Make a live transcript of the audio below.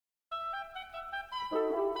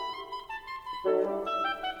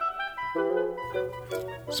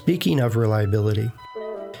Speaking of reliability,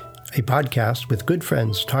 a podcast with good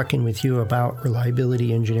friends talking with you about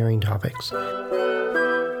reliability engineering topics.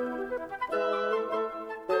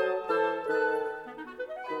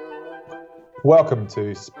 Welcome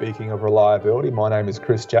to Speaking of Reliability. My name is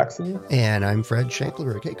Chris Jackson. And I'm Fred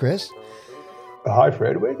Shankleberg. Hey, Chris. Hi,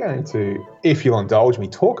 Fred. We're going to, if you'll indulge me,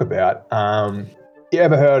 talk about, you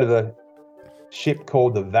ever heard of the ship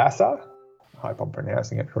called the Vasa? I hope I'm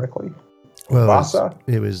pronouncing it correctly. Well, Vasa?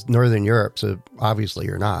 It was Northern Europe, so obviously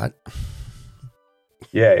you're not.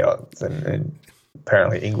 Yeah, and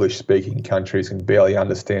apparently English-speaking countries can barely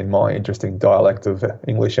understand my interesting dialect of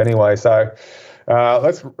English anyway. So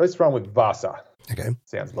let's run with Vasa. Okay.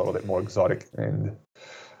 Sounds a little bit more exotic, and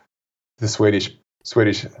the Swedish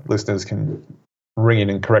listeners can ring in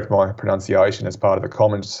and correct my pronunciation as part of the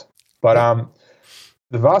comments. But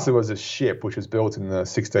the Vasa was a ship which was built in the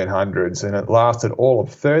 1600s, and it lasted all of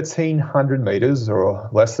 1,300 meters, or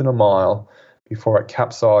less than a mile, before it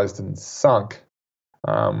capsized and sunk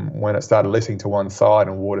when it started lifting to one side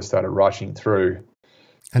and water started rushing through.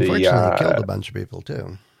 Unfortunately, it killed a bunch of people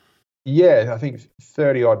too. Yeah, I think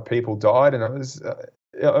 30-odd people died, and it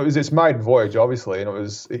was its maiden voyage, obviously,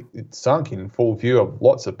 and it sunk in full view of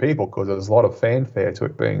lots of people because there was a lot of fanfare to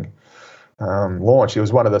it being launched. It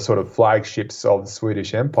was one of the sort of flagships of the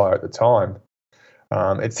Swedish Empire at the time.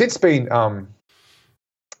 It's since been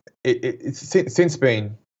since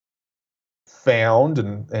been found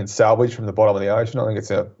and salvaged from the bottom of the ocean. I think it's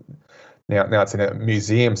now it's in a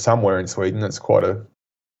museum somewhere in Sweden. It's quite a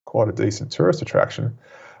decent tourist attraction.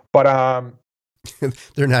 But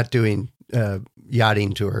they're not doing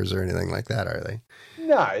yachting tours or anything like that, are they?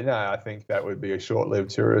 No. I think that would be a short-lived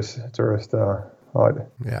tourist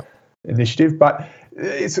initiative. But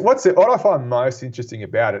what I find most interesting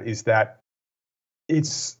about it is that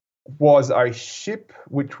it was a ship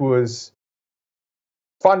which was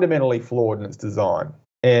fundamentally flawed in its design,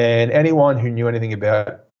 and anyone who knew anything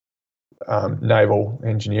about naval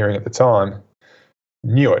engineering at the time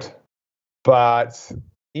knew it. But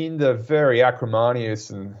in the very acrimonious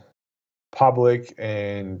and public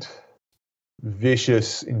and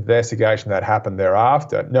vicious investigation that happened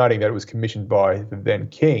thereafter, noting that it was commissioned by the then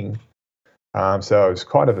king, so it was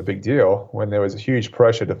kind of a big deal when there was a huge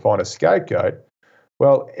pressure to find a scapegoat.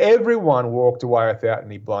 Well, everyone walked away without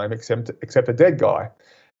any blame except a dead guy.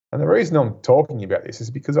 And the reason I'm talking about this is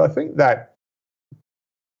because I think that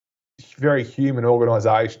very human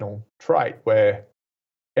organisational trait where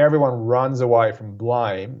everyone runs away from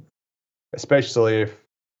blame, especially if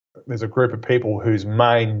there's a group of people whose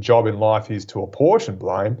main job in life is to apportion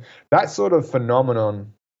blame, that sort of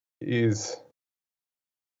phenomenon is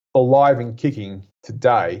alive and kicking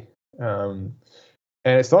today. And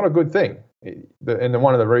it's not a good thing. And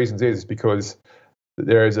one of the reasons is because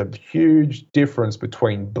there is a huge difference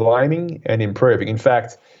between blaming and improving. In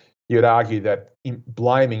fact, you'd argue that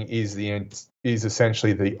blaming is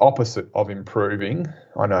essentially the opposite of improving.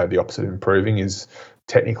 I know the opposite of improving is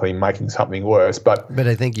technically making something worse, but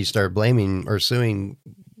I think you start blaming or suing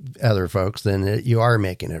other folks, then you are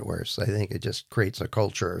making it worse. I think it just creates a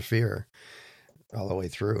culture of fear all the way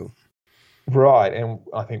through. Right, and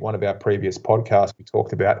I think one of our previous podcasts we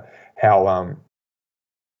talked about how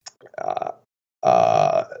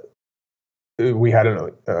we had,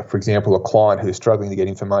 for example, a client who's struggling to get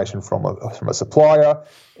information from a supplier,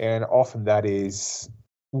 and often that is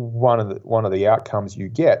one of the outcomes you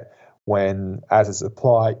get when, as a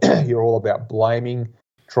supplier, you're all about blaming,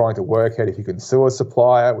 trying to work out if you can sue a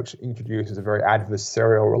supplier, which introduces a very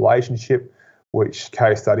adversarial relationship, which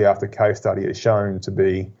case study after case study has shown to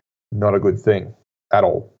be not a good thing at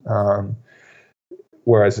all.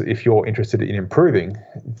 Whereas if you're interested in improving,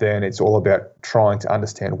 then it's all about trying to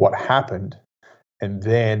understand what happened. And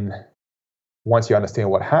then once you understand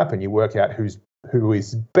what happened, you work out who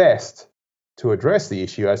is best to address the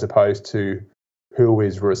issue as opposed to who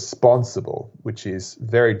is responsible, which is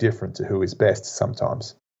very different to who is best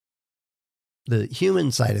sometimes. The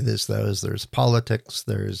human side of this, though, is there's politics,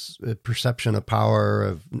 there's a perception of power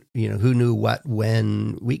of, who knew what,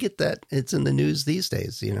 when. We get that. It's in the news these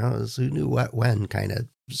days, is who knew what, when kind of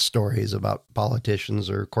stories about politicians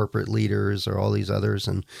or corporate leaders or all these others.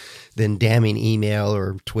 And then damning email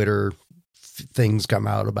or Twitter things come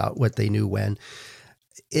out about what they knew when.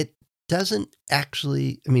 It doesn't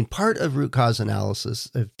actually, part of root cause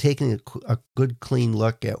analysis of taking a good, clean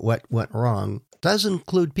look at what went wrong does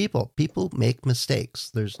include people. People make mistakes.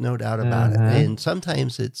 There's no doubt about it. And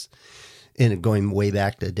sometimes it's, going way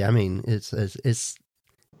back to Deming, it's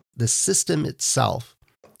the system itself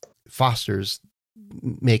fosters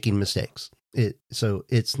making mistakes. So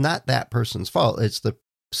it's not that person's fault. It's the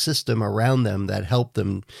system around them that helped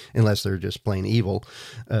them, unless they're just plain evil,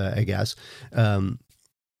 I guess,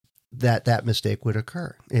 that mistake would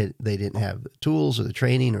occur. They didn't have the tools or the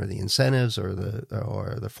training or the incentives or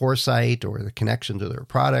the foresight or the connection to their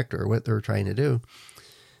product or what they're trying to do.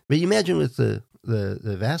 But you imagine with the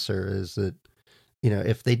Vassar is that,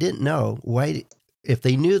 if they didn't know, if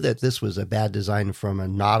they knew that this was a bad design from a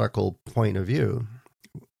nautical point of view,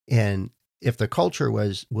 and if the culture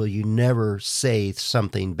was, well, you never say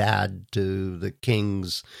something bad to the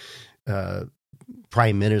king's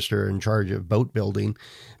prime minister in charge of boat building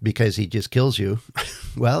because he just kills you,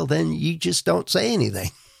 well, then you just don't say anything,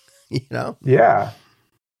 Yeah.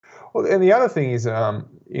 Well, and the other thing is,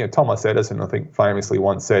 Thomas Edison, I think, famously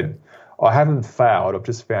once said, I haven't failed, I've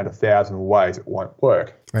just found 1,000 ways it won't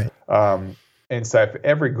work. Right. And so for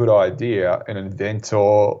every good idea an inventor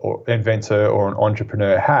or an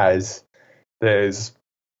entrepreneur has, there's,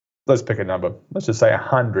 let's pick a number, let's just say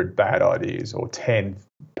 100 bad ideas or 10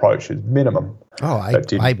 approaches minimum. Oh,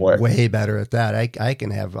 I'm way better at that. I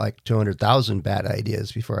can have like 200,000 bad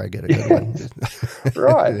ideas before I get a good one.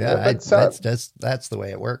 Right. Yeah, that's the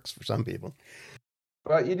way it works for some people.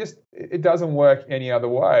 But it doesn't work any other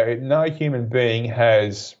way. No human being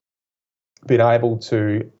has been able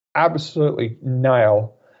to absolutely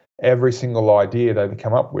nail every single idea they've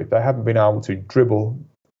come up with. They haven't been able to dribble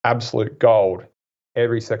absolute gold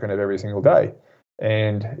every second of every single day.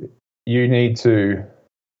 And you need to,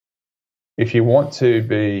 if you want to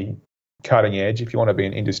be cutting edge, if you want to be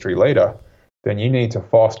an industry leader, then you need to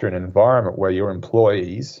foster an environment where your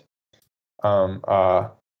employees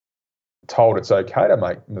are told it's okay to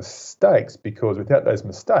make mistakes, because without those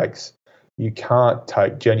mistakes, you can't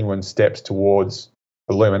take genuine steps towards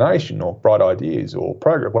illumination or bright ideas or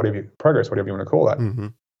progress, whatever you want to call that. Mm-hmm.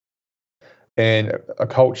 And a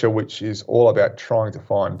culture which is all about trying to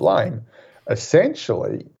find blame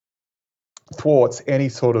essentially thwarts any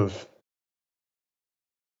sort of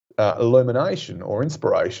illumination or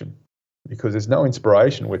inspiration, because there's no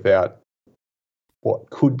inspiration without what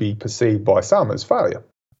could be perceived by some as failure.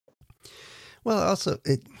 Well, also,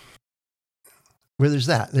 where there's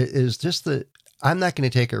that, there's just I'm not going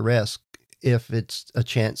to take a risk if it's a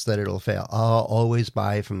chance that it'll fail. I'll always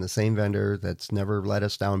buy from the same vendor that's never let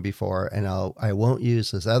us down before, and I won't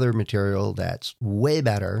use this other material that's way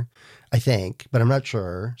better, I think, but I'm not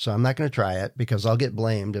sure. So I'm not going to try it because I'll get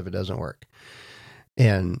blamed if it doesn't work.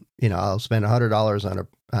 And, I'll spend $100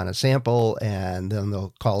 on a sample, and then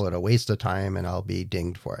they'll call it a waste of time, and I'll be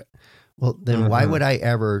dinged for it. Well, then why would I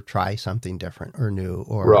ever try something different or new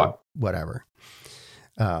or whatever?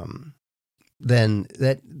 Then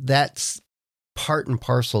that's part and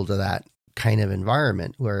parcel to that kind of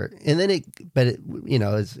environment where, and then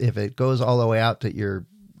if it goes all the way out that you're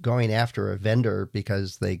going after a vendor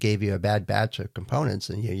because they gave you a bad batch of components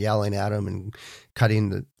and you're yelling at them and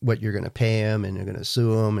cutting what you're going to pay them and you're going to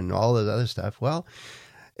sue them and all this other stuff. Well,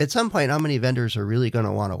 at some point, how many vendors are really going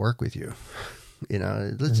to want to work with you?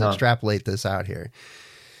 Let's extrapolate this out here.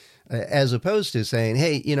 As opposed to saying,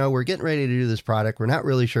 hey, we're getting ready to do this product. We're not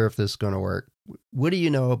really sure if this is going to work. What do you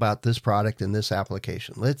know about this product and this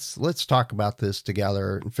application? Let's talk about this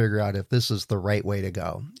together and figure out if this is the right way to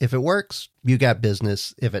go. If it works, you got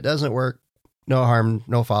business. If it doesn't work, no harm,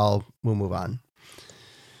 no foul. We'll move on.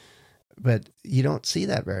 But you don't see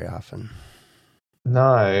that very often.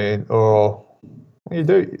 No, or you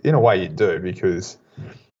do. In a way, you do, because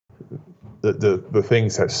the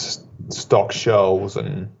things that stock shelves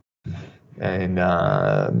and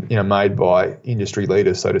made by industry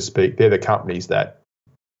leaders, so to speak, they're the companies that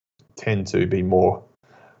tend to be more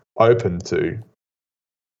open to,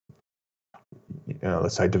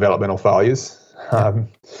 let's say, developmental failures. I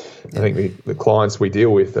think the clients we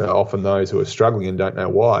deal with are often those who are struggling and don't know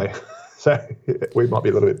why. So we might be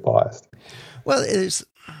a little bit biased. Well,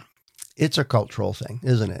 it's a cultural thing,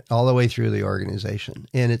 isn't it? All the way through the organization.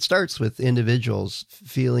 And it starts with individuals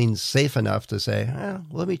feeling safe enough to say,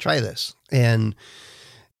 let me try this. And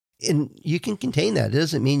you can contain that. It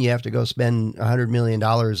doesn't mean you have to go spend $100 million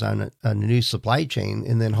on a new supply chain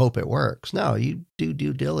and then hope it works. No, you do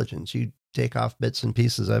due diligence. You take off bits and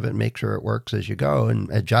pieces of it and make sure it works as you go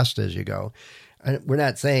and adjust as you go. And we're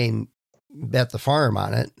not saying bet the farm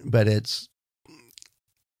on it, but it's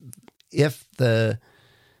if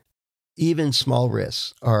even small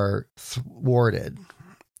risks are thwarted,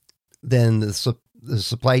 then the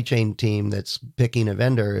supply chain team that's picking a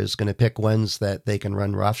vendor is going to pick ones that they can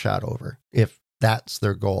run roughshod over, if that's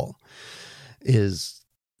their goal. And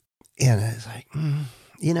it's like,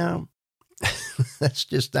 that's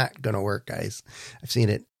just not going to work, guys. I've seen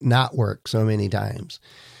it not work so many times.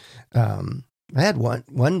 I had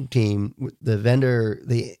one team, the vendor,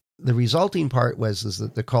 the resulting part is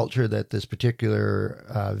that the culture that this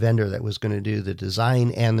particular vendor that was going to do the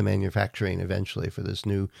design and the manufacturing eventually for this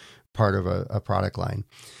new part of a product line,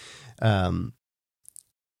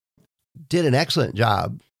 did an excellent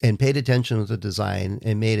job and paid attention to the design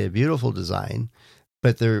and made a beautiful design,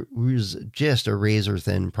 but there was just a razor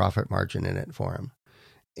thin profit margin in it for him.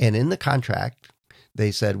 And in the contract,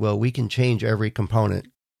 they said, well, we can change every component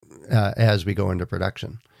as we go into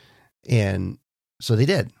production. And so they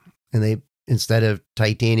did. And they, instead of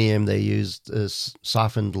titanium, they used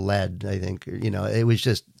softened lead, I think. It was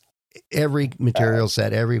just every material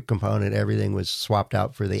set, every component, everything was swapped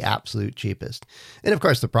out for the absolute cheapest. And of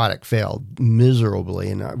course, the product failed miserably,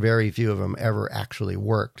 and very few of them ever actually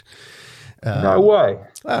worked. No way.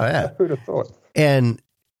 Oh, yeah. Who'd have thought? And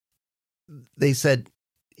they said,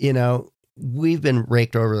 we've been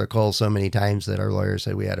raked over the coals so many times that our lawyers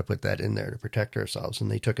said we had to put that in there to protect ourselves. And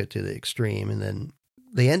they took it to the extreme. And then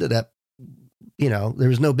they ended up, there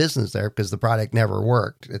was no business there because the product never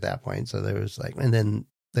worked at that point. So there was and then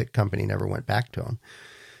the company never went back to them.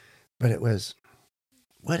 But it was,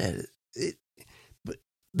 but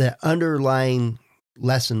the underlying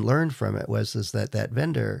lesson learned from it was that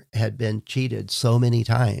vendor had been cheated so many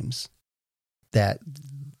times that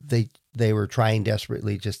they were trying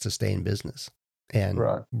desperately just to stay in business, and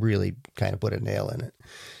really kind of put a nail in it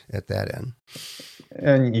at that end.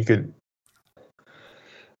 And you could,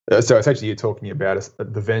 so essentially you're talking about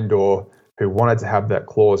the vendor who wanted to have that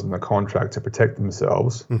clause in the contract to protect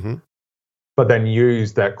themselves, mm-hmm. but then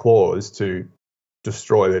used that clause to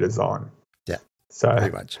destroy their design. Yeah, so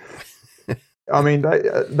pretty much. I mean,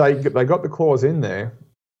 they got the clause in there,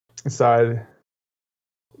 so.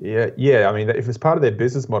 Yeah. I mean, if it's part of their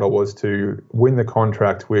business model was to win the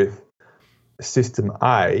contract with System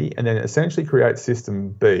A and then essentially create System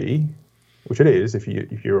B, which it is if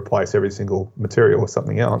you replace every single material with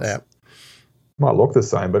something else, yeah. It might look the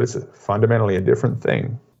same, but it's fundamentally a different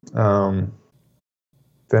thing. Then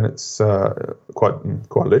it's quite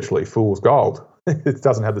literally fool's gold. It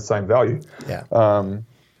doesn't have the same value. Yeah.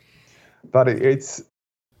 But it's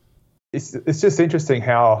just interesting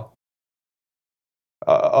how.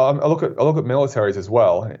 I look at militaries as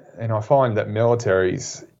well, and I find that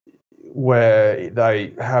militaries, where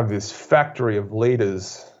they have this factory of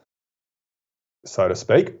leaders, so to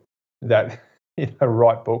speak, that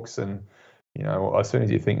write books, and as soon as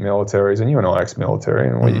you think militaries, and you and I ex-military,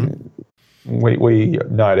 and mm-hmm. we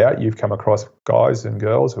no doubt you've come across guys and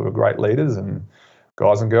girls who are great leaders, and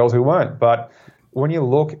guys and girls who weren't. But when you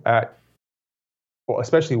look at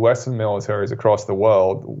especially Western militaries across the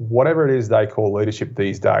world, whatever it is they call leadership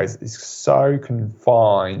these days is so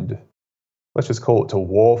confined, let's just call it to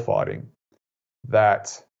war fighting,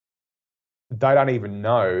 that they don't even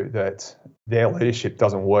know that their leadership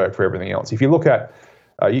doesn't work for everything else. If you look at,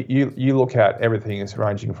 you look at everything is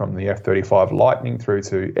ranging from the F-35 Lightning through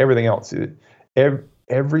to everything else,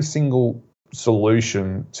 every single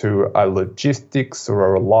solution to a logistics or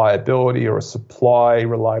a reliability or a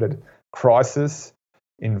supply-related crisis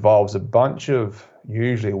involves a bunch of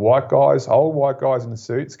usually old white guys in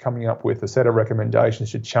suits coming up with a set of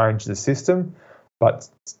recommendations to change the system, but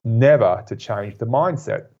never to change the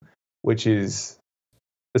mindset, which is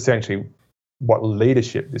essentially what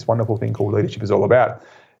leadership, this wonderful thing called leadership, is all about.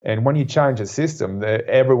 And when you change a system,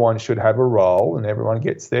 everyone should have a role and everyone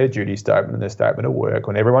gets their duty statement and their statement of work.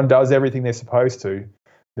 When everyone does everything they're supposed to,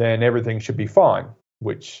 then everything should be fine,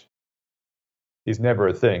 which is never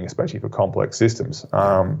a thing, especially for complex systems.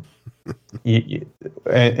 And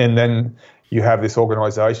then you have this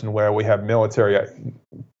organisation where we have military,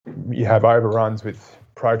 you have overruns with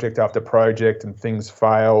project after project and things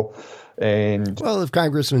fail. And well, if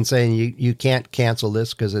Congressman's saying you can't cancel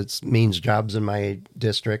this because it means jobs in my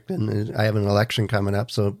district and I have an election coming up,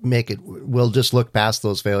 so we'll just look past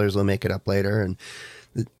those failures, we'll make it up later. And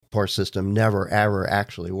the poor system never, ever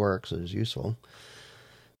actually works as useful.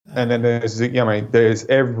 And then there's the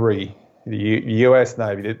US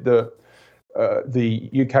Navy, the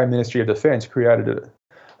UK Ministry of Defence created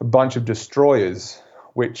a bunch of destroyers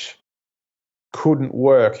which couldn't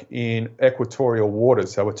work in equatorial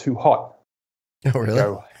waters. They were too hot. Oh,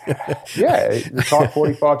 really? Yeah, the Type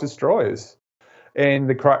 45 destroyers. And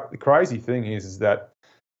the crazy thing is that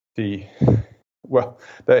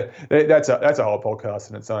that's a whole podcast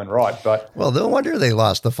in its own right. But well, no wonder they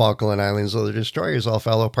lost the Falkland Islands. So the destroyers all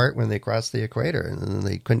fell apart when they crossed the equator, and then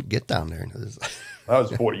they couldn't get down there. That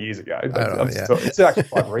was 40 years ago. Yeah. It's actually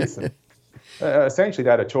quite recent. Essentially, they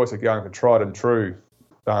had a choice of going for tried and true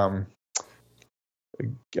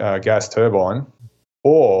gas turbine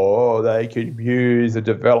or they could use a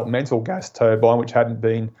developmental gas turbine which hadn't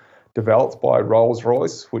been developed by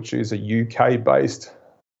Rolls-Royce, which is a UK-based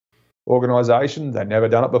organisation. They'd never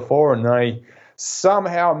done it before, and they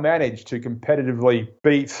somehow managed to competitively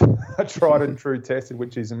beat a tried and true tested,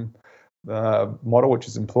 which is model which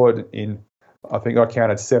is employed in, I think I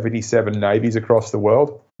counted 77 navies across the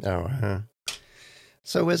world. Oh,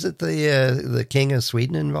 So was it the King of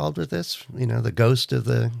Sweden involved with this? The ghost of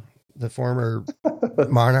the former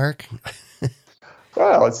monarch?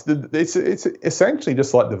 Well, it's essentially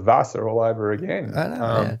just like the Vasa all over again. I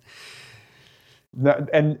know,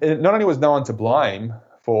 and not only was no one to blame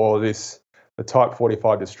for this, the Type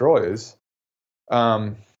 45 destroyers,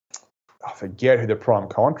 I forget who the prime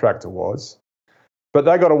contractor was, but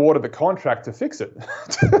they got awarded the contract to fix it,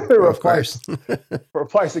 to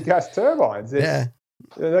replace the gas turbines.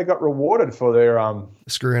 They got rewarded for their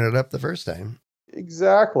screwing it up the first time.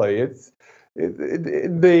 Exactly. It's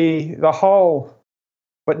the whole,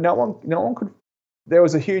 but no one could. There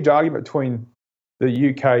was a huge argument between the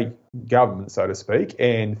UK government, so to speak,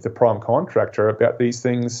 and the prime contractor about these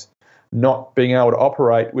things not being able to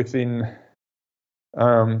operate within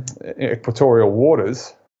equatorial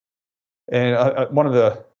waters. And one of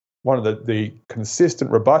the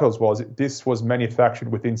consistent rebuttals was this was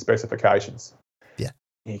manufactured within specifications. Yeah.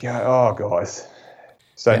 You go, oh guys.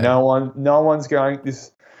 So no one's going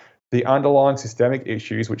this. The underlying systemic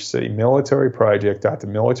issues which see military project after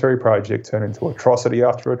military project turn into atrocity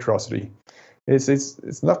after atrocity,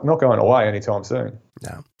 it's not going away anytime soon.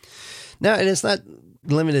 No, and it's not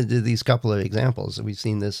limited to these couple of examples. We've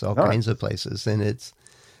seen this all kinds of places, and it's.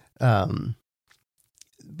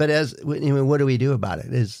 But what do we do about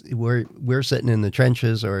it? Is we're sitting in the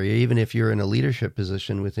trenches, or even if you're in a leadership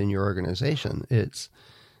position within your organization,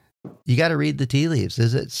 you got to read the tea leaves.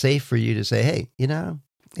 Is it safe for you to say, hey,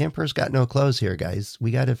 Emperor's got no clothes here, guys.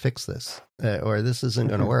 We got to fix this, or this isn't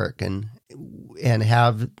going to work, and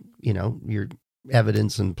have your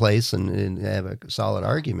evidence in place and have a solid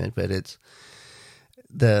argument. But it's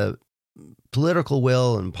the political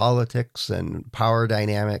will and politics and power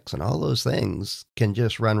dynamics and all those things can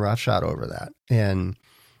just run roughshod over that. And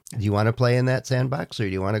do you want to play in that sandbox, or do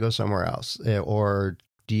you want to go somewhere else, or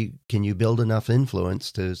can you build enough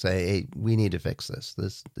influence to say, hey, we need to fix this.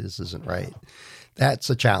 This isn't right. That's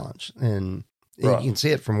a challenge. And right. You can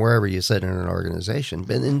see it from wherever you sit in an organization.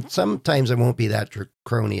 But sometimes it won't be that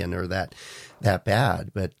draconian or that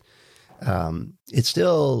bad, but it's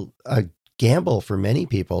still a gamble for many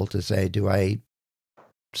people to say, do I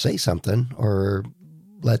say something or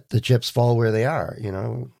let the chips fall where they are,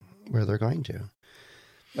 where they're going to?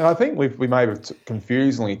 And I think we may have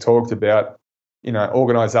confusingly talked about,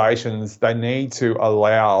 organizations, they need to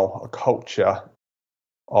allow a culture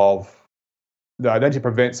of, they need to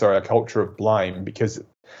prevent, a culture of blame, because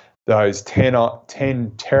those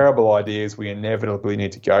 10 terrible ideas we inevitably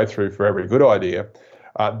need to go through for every good idea,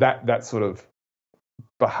 that sort of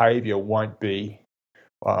behavior won't be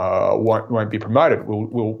promoted.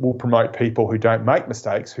 We'll promote people who don't make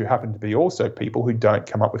mistakes, who happen to be also people who don't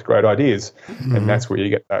come up with great ideas. Mm-hmm. And that's where you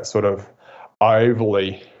get that sort of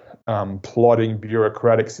overly plodding,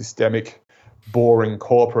 bureaucratic, systemic, boring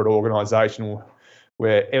corporate organisation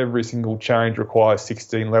where every single change requires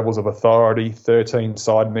 16 levels of authority, 13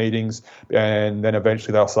 side meetings, and then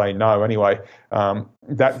eventually they'll say no anyway.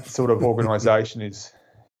 That sort of organisation is,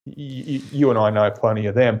 you and I know plenty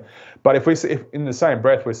of them. But if in the same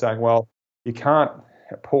breath we're saying, well, you can't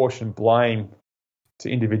apportion blame to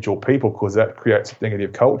individual people because that creates a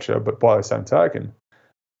negative culture, but by the same token,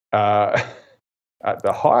 at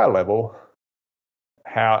the higher level,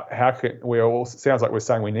 how can we all, sounds like we're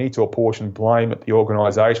saying we need to apportion blame at the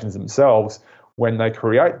organisations themselves when they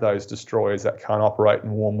create those destroyers that can't operate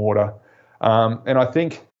in warm water. And I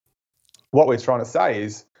think what we're trying to say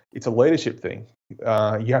is it's a leadership thing.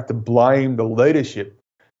 You have to blame the leadership.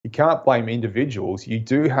 You can't blame individuals. You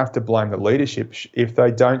do have to blame the leadership if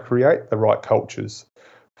they don't create the right cultures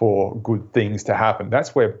for good things to happen.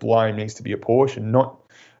 That's where blame needs to be apportioned,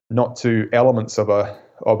 not to elements of a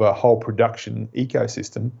whole production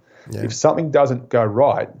ecosystem. Yeah. If something doesn't go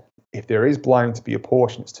right, if there is blame to be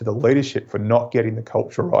apportioned, it's to the leadership for not getting the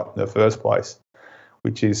culture right in the first place,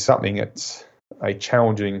 which is something that's a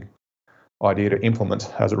challenging idea to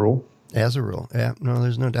implement as a rule. As a rule, yeah. No,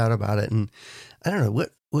 there's no doubt about it. And I don't know,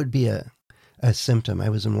 what would be a symptom? I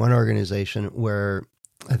was in one organization where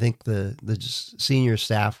I think the senior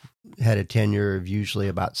staff had a tenure of usually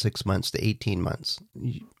about 6 months to 18 months,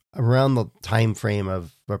 around the time frame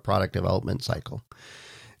of a product development cycle.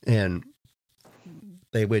 And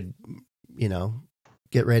they would,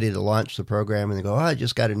 get ready to launch the program and they go, oh, I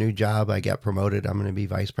just got a new job. I got promoted. I'm going to be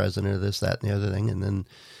vice president of this, that, and the other thing. And then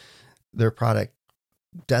their product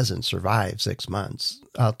doesn't survive 6 months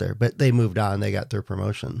out there, but they moved on. They got their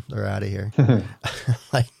promotion. They're out of here.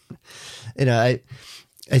 Like, you know,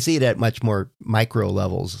 I see it at much more micro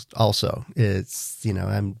levels also. It's, you know,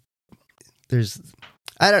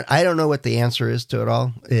 I don't know what the answer is to it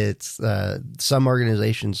all. It's some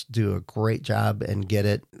organizations do a great job and get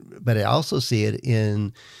it, but I also see it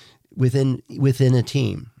within a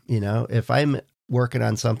team. You know, if I'm working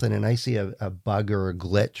on something and I see a bug or a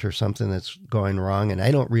glitch or something that's going wrong and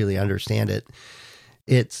I don't really understand it,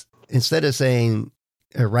 it's instead of saying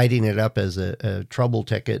writing it up as a trouble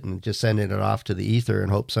ticket and just sending it off to the ether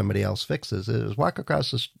and hope somebody else fixes it, is walk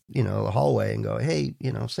across the hallway and go, hey,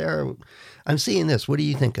 you know, Sarah, I'm seeing this. What do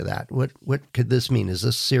you think of that? What could this mean? Is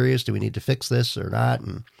this serious? Do we need to fix this or not?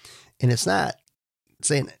 And it's not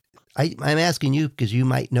saying, I'm asking you because you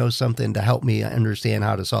might know something to help me understand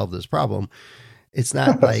how to solve this problem. It's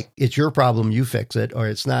not like it's your problem, you fix it, or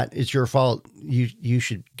it's your fault. You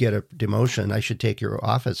should get a demotion. I should take your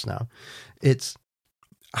office now. It's,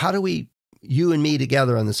 how do you and me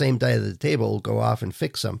together on the same side of the table go off and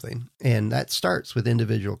fix something? And that starts with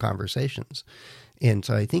individual conversations. And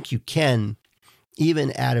so I think you can,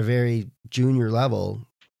 even at a very junior level,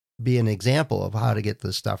 be an example of how to get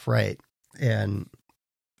this stuff right. And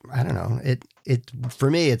I don't know, for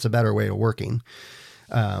me, it's a better way of working.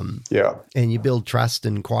 And you build trust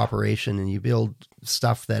and cooperation, and you build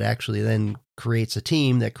stuff that actually then creates a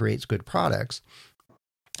team that creates good products,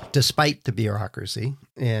 despite the bureaucracy.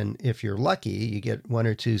 And if you're lucky, you get one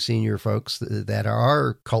or two senior folks that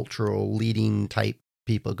are cultural leading type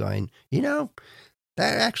people going, you know,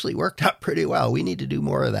 that actually worked out pretty well. We need to do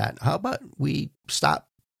more of that. How about we stop,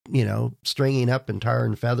 you know, stringing up and tar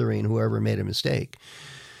and feathering whoever made a mistake?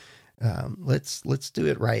 Let's do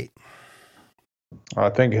it right. I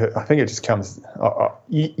think it just comes.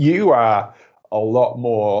 You are a lot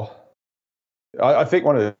more. I think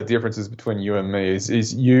one of the differences between you and me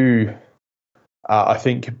is you, I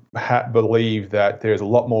think, believe that there's a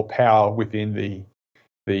lot more power within the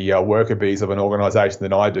worker bees of an organisation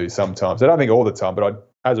than I do sometimes. I don't think all the time, but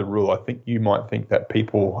as a rule, I think you might think that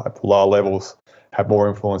people at the lower levels have more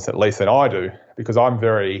influence, at least, than I do, because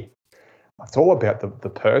it's all about the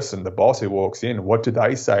person, the boss who walks in. What do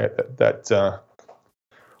they say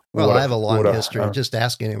Well, I have a long history of just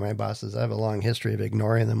asking my bosses. I have a long history of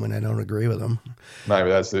ignoring them when I don't agree with them. Maybe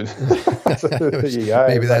that's it.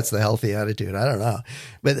 Maybe that's the healthy attitude. I don't know.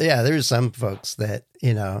 But yeah, there's some folks that,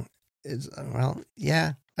 you know, I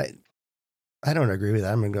don't agree with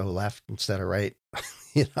that. I'm going to go left instead of right.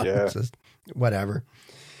 You know, it's just whatever.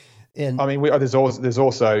 And I mean, there's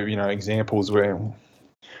also, you know, examples where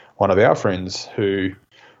one of our friends who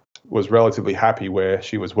was relatively happy where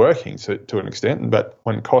she was working to an extent, but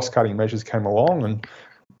when cost-cutting measures came along and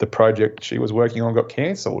the project she was working on got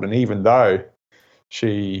cancelled, and even though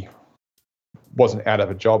she wasn't out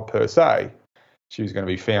of a job per se, she was going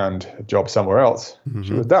to be found a job somewhere else. Mm-hmm.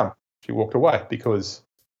 She was done. She walked away because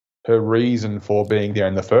her reason for being there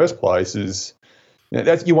in the first place is, you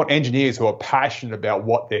know, you want engineers who are passionate about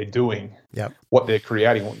what they're doing, what they're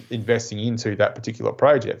creating, investing into that particular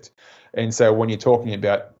project. And so when you're talking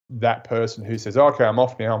about that person who says, okay, I'm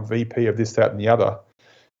off now, I'm VP of this, that, and the other,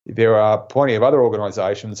 there are plenty of other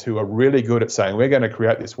organizations who are really good at saying, we're going to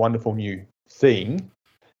create this wonderful new thing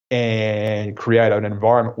and create an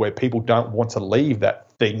environment where people don't want to leave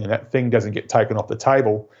that thing, and that thing doesn't get taken off the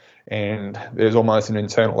table. And there's almost an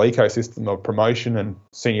internal ecosystem of promotion and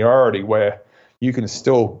seniority where you can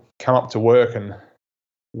still come up to work and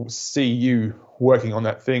see you working on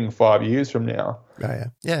that thing 5 years from now. Oh,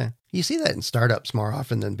 yeah. You see that in startups more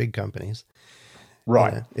often than big companies.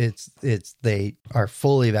 Right. They are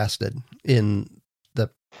fully vested in the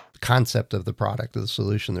concept of the product, of the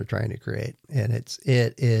solution they're trying to create. And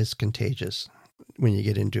it is contagious when you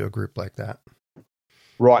get into a group like that.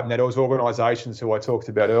 Right. And those organizations who I talked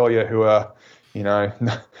about earlier who are, you know,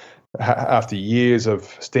 after years of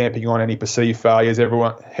stamping on any perceived failures,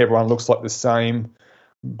 everyone looks like the same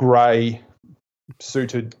grey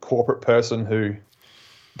suited corporate person who,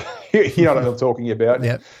 you know what I'm talking about.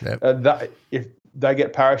 Yep. If they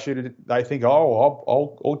get parachuted, they think,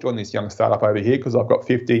 I'll join this young startup over here because I've got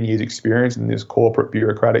 15 years experience in this corporate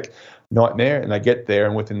bureaucratic nightmare. And they get there,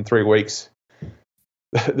 and within 3 weeks,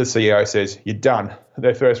 the CEO says, you're done.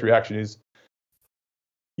 Their first reaction is,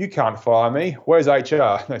 you can't fire me. Where's HR?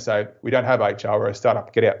 And they say, we don't have HR. We're a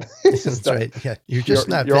startup. Get out. That's right. Yeah. You're just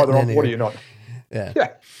not. You're either on board or you're not. Yeah,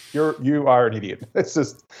 you are an idiot. It's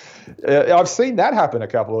just I've seen that happen a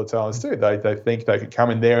couple of times too. They think they could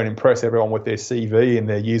come in there and impress everyone with their CV and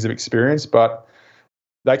their years of experience, but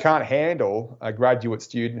they can't handle a graduate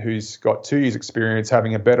student who's got 2 years experience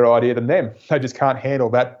having a better idea than them. They just can't handle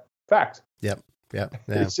that fact. Yep. Yeah,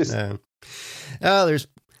 it's just there's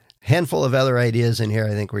handful of other ideas in here.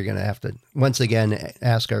 I think we're going to have to once again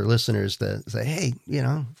ask our listeners to say, hey,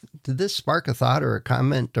 did this spark a thought or a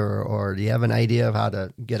comment, or do you have an idea of how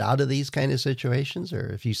to get out of these kind of situations?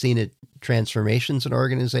 Or if you've seen it, transformations in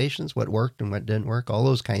organizations, what worked and what didn't work, all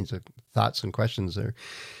those kinds of thoughts and questions there.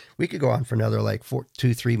 We could go on for another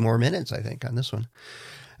 2-3 more minutes, I think, on this one,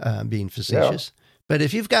 being facetious. Yeah. But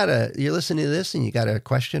if you've got you're listening to this and you got a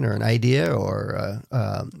question or an idea or,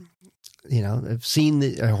 have seen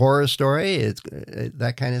a horror story,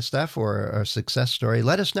 that kind of stuff, or a success story,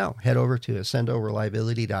 let us know. Head over to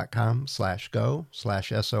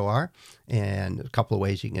accendoreliability.com/go/SOR, and a couple of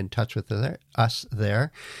ways you can get in touch with us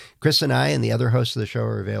there. Chris and I and the other hosts of the show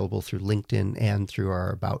are available through LinkedIn and through our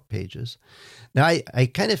About pages. Now, I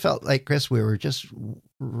kind of felt like, Chris, we were just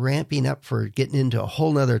ramping up for getting into a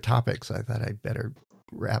whole nother topic, so I thought I'd better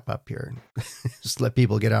wrap up here and just let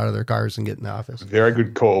people get out of their cars and get in the office. Very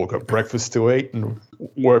good call. Got breakfast to eat and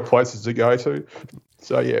workplaces to go to.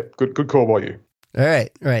 So yeah, good call by you. All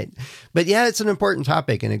right. But yeah, it's an important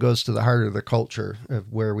topic, and it goes to the heart of the culture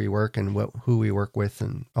of where we work and who we work with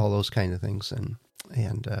and all those kind of things. And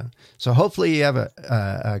so hopefully you have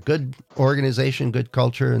a good organization, good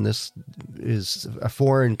culture, and this is a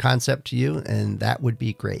foreign concept to you, and that would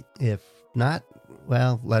be great. If not,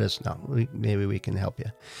 well, let us know. Maybe we can help you.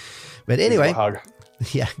 But anyway, hug.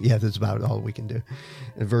 Yeah, that's about all we can do.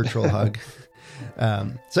 A virtual hug.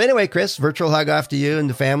 So anyway, Chris, virtual hug off to you and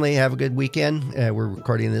the family. Have a good weekend. We're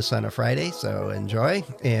recording this on a Friday, so enjoy,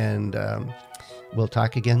 and we'll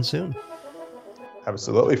talk again soon.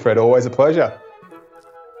 Absolutely, Fred. Always a pleasure.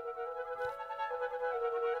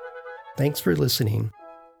 Thanks for listening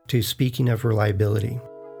to Speaking of Reliability.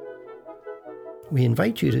 We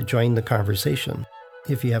invite you to join the conversation.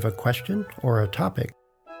 If you have a question or a topic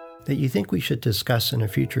that you think we should discuss in a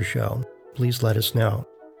future show, please let us know.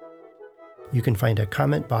 You can find a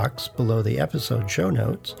comment box below the episode show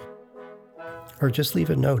notes, or just leave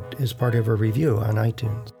a note as part of a review on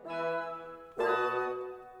iTunes.